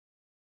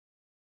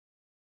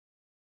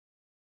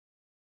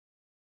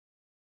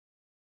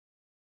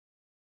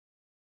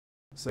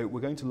So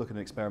we're going to look at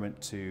an experiment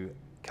to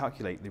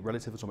calculate the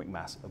relative atomic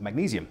mass of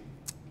magnesium.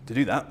 To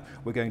do that,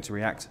 we're going to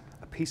react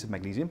a piece of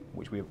magnesium,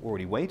 which we have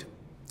already weighed,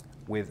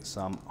 with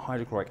some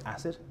hydrochloric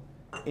acid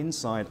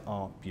inside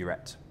our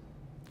burette.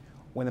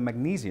 When the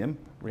magnesium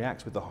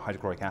reacts with the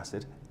hydrochloric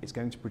acid, it's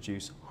going to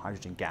produce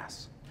hydrogen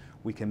gas.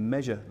 We can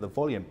measure the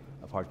volume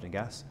of hydrogen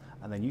gas,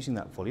 and then using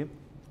that volume,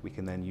 we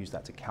can then use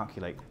that to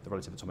calculate the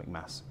relative atomic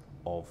mass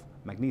of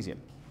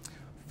magnesium.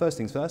 First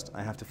things first,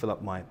 I have to fill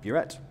up my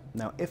burette.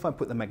 Now, if I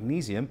put the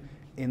magnesium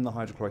in the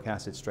hydrochloric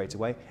acid straight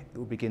away, it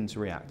will begin to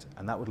react,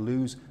 and that would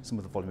lose some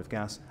of the volume of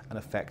gas and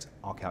affect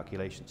our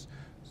calculations.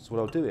 So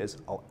what I'll do is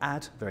I'll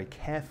add very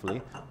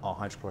carefully our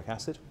hydrochloric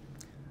acid,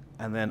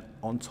 and then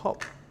on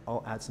top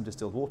I'll add some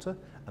distilled water,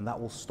 and that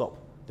will stop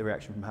the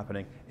reaction from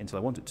happening until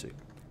I want it to.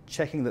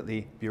 Checking that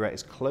the burette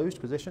is closed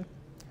position,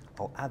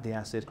 I'll add the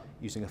acid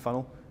using a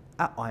funnel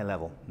at eye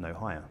level, no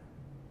higher.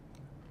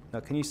 Now,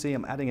 can you see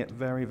I'm adding it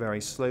very,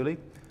 very slowly?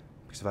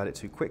 Because if I add it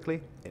too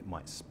quickly, it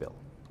might spill.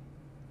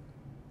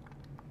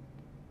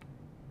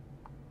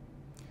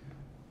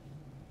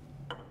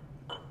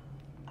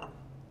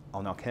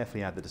 I'll now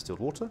carefully add the distilled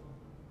water.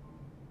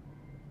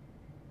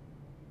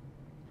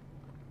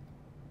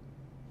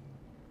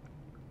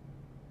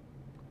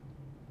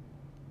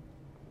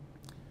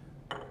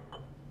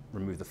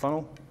 Remove the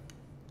funnel.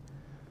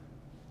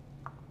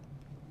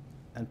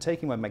 And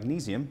taking my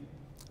magnesium,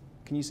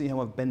 can you see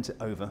how I've bent it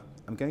over?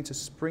 I'm going to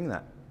spring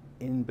that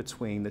in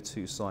between the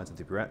two sides of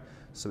the burette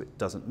so it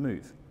doesn't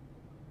move.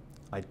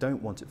 I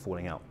don't want it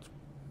falling out.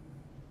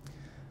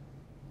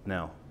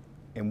 Now,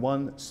 in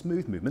one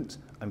smooth movement,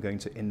 I'm going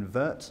to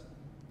invert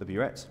the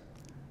burette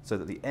so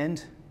that the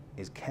end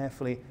is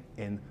carefully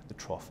in the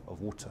trough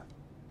of water.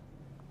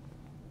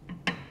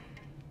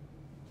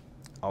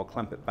 I'll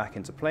clamp it back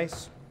into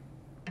place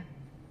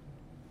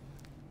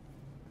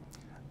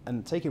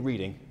and take a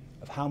reading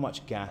of how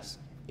much gas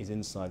is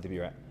inside the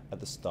burette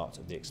at the start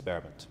of the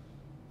experiment.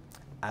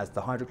 As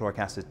the hydrochloric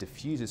acid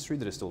diffuses through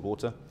the distilled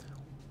water,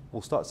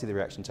 we'll start to see the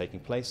reaction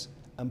taking place,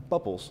 and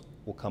bubbles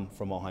will come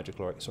from our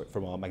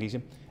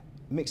magnesium,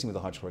 mixing with the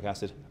hydrochloric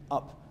acid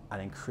up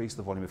and increase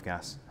the volume of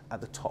gas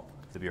at the top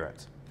of the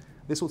burette.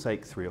 This will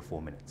take 3 or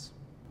 4 minutes.